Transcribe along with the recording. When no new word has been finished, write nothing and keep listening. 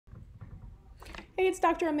Hey, it's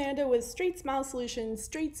Dr. Amanda with StraightSmile Solutions,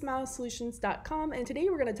 StraightSmileSolutions.com, and today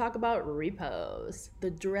we're going to talk about repos.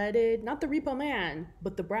 The dreaded, not the repo man,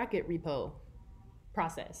 but the bracket repo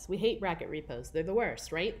process. We hate bracket repos. They're the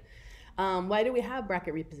worst, right? Why do we have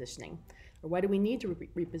bracket repositioning? Or why do we need to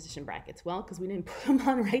reposition brackets? Well, because we didn't put them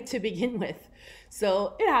on right to begin with.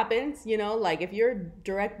 So it happens, like if you're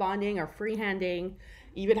direct bonding or freehanding,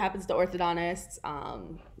 even happens to orthodontists.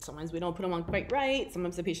 Sometimes we don't put them on quite right.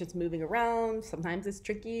 Sometimes the patient's moving around. Sometimes it's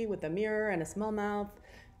tricky with a mirror and a small mouth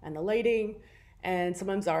and the lighting. And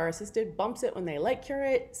sometimes our assistant bumps it when they light cure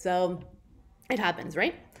it. So it happens,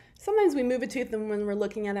 right? Sometimes we move a tooth and when we're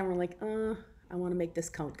looking at it, we're like, I want to make this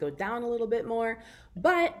count go down a little bit more.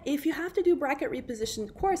 But if you have to do bracket reposition,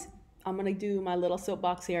 of course, I'm going to do my little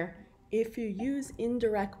soapbox here. If you use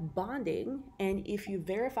indirect bonding and if you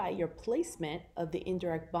verify your placement of the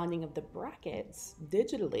indirect bonding of the brackets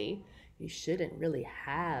digitally, you shouldn't really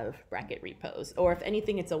have bracket repos. Or if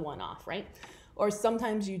anything, it's a one-off, right? Or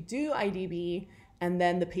sometimes you do IDB and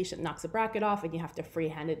then the patient knocks a bracket off and you have to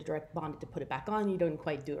freehand it, direct bond it to put it back on. You don't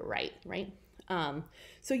quite do it right?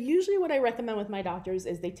 So usually what I recommend with my doctors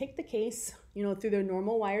is they take the case, through their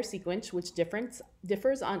normal wire sequence, which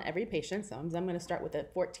differs on every patient. Sometimes I'm going to start with a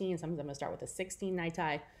 14, sometimes I'm going to start with a 16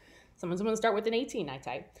 NiTi, sometimes I'm going to start with an 18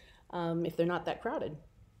 NiTi, if they're not that crowded.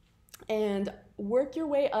 And work your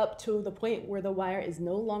way up to the point where the wire is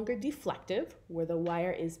no longer deflective, where the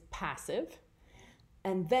wire is passive.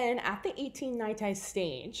 And then at the 18 NiTi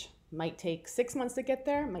stage, might take 6 months to get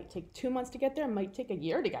there, might take 2 months to get there, might take a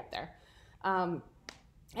year to get there.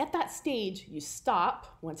 At that stage, you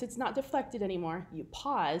stop. Once it's not deflected anymore, you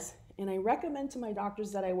pause. And I recommend to my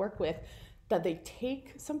doctors that I work with that they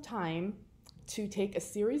take some time to take a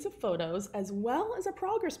series of photos as well as a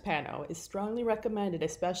progress pano is strongly recommended,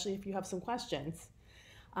 especially if you have some questions.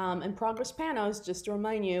 And progress panos, just to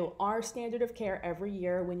remind you, are standard of care every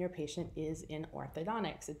year when your patient is in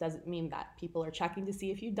orthodontics. It doesn't mean that people are checking to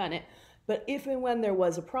see if you've done it, but if and when there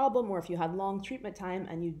was a problem or if you had long treatment time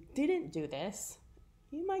and you didn't do this,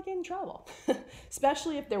 you might get in trouble,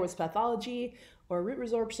 especially if there was pathology or root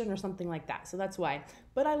resorption or something like that. So that's why.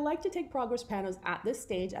 But I like to take progress panos at this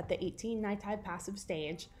stage, at the 18 NiTi passive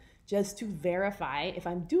stage, just to verify if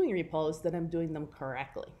I'm doing repos that I'm doing them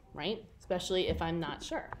correctly, right? Especially if I'm not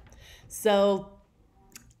sure. So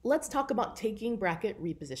let's talk about taking bracket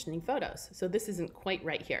repositioning photos. So this isn't quite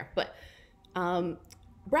right here, but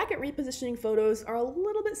bracket repositioning photos are a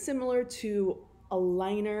little bit similar to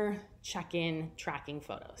aligner check-in tracking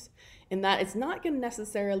photos in that it's not going to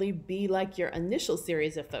necessarily be like your initial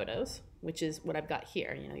series of photos, which is what I've got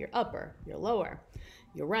here, your upper, your lower,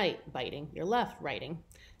 your right biting, your left writing,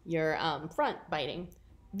 your front biting.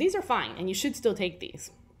 These are fine and you should still take these,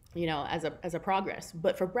 as a progress.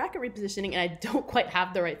 But for bracket repositioning, and I don't quite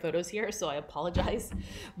have the right photos here, so I apologize,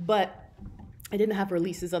 but I didn't have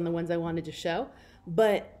releases on the ones I wanted to show,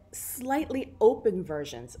 but slightly open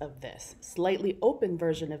versions of this, slightly open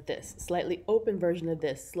version of this, slightly open version of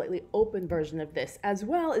this, slightly open version of this, as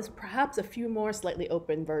well as perhaps a few more slightly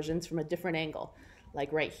open versions from a different angle.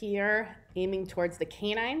 Like right here, aiming towards the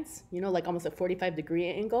canines, like almost a 45-degree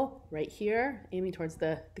angle. Right here, aiming towards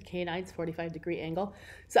the canines, 45-degree angle.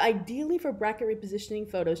 So ideally for bracket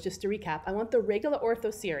repositioning photos, just to recap, I want the regular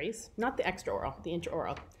ortho series, not the extraoral, the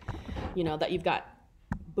intraoral, that you've got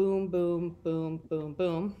boom, boom, boom, boom,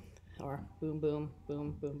 boom, or boom, boom,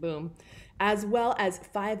 boom, boom, boom, as well as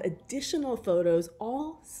 5 additional photos,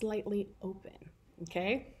 all slightly open,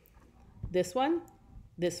 okay? This one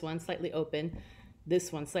slightly open,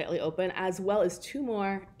 this one slightly open, as well as 2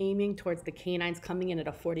 more aiming towards the canines coming in at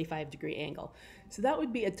a 45-degree angle. So that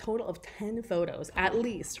would be a total of 10 photos, at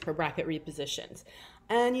least, for bracket repositions.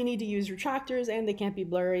 And you need to use retractors, and they can't be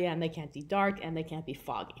blurry, and they can't be dark, and they can't be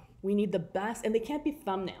foggy. We need the best, and they can't be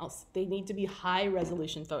thumbnails. They need to be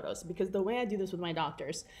high-resolution photos, because the way I do this with my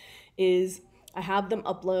doctors is I have them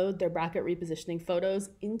upload their bracket repositioning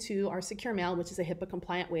photos into our secure mail, which is a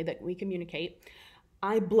HIPAA-compliant way that we communicate.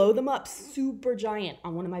 I blow them up super giant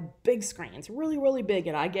on one of my big screens, really, really big,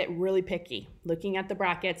 and I get really picky looking at the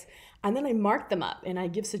brackets, and then I mark them up, and I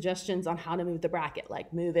give suggestions on how to move the bracket,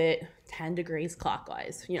 like move it 10 degrees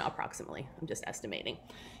clockwise, approximately, I'm just estimating,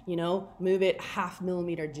 move it 0.5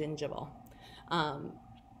 millimeter gingival.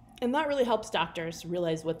 And that really helps doctors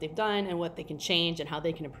realize what they've done and what they can change and how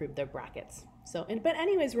they can improve their brackets. But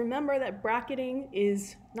anyways, remember that bracketing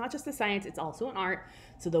is not just a science, it's also an art.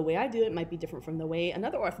 So the way I do it might be different from the way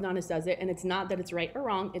another orthodontist does it. And it's not that it's right or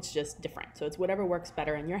wrong, it's just different. So it's whatever works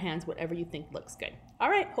better in your hands, whatever you think looks good. All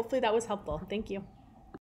right, hopefully that was helpful. Thank you.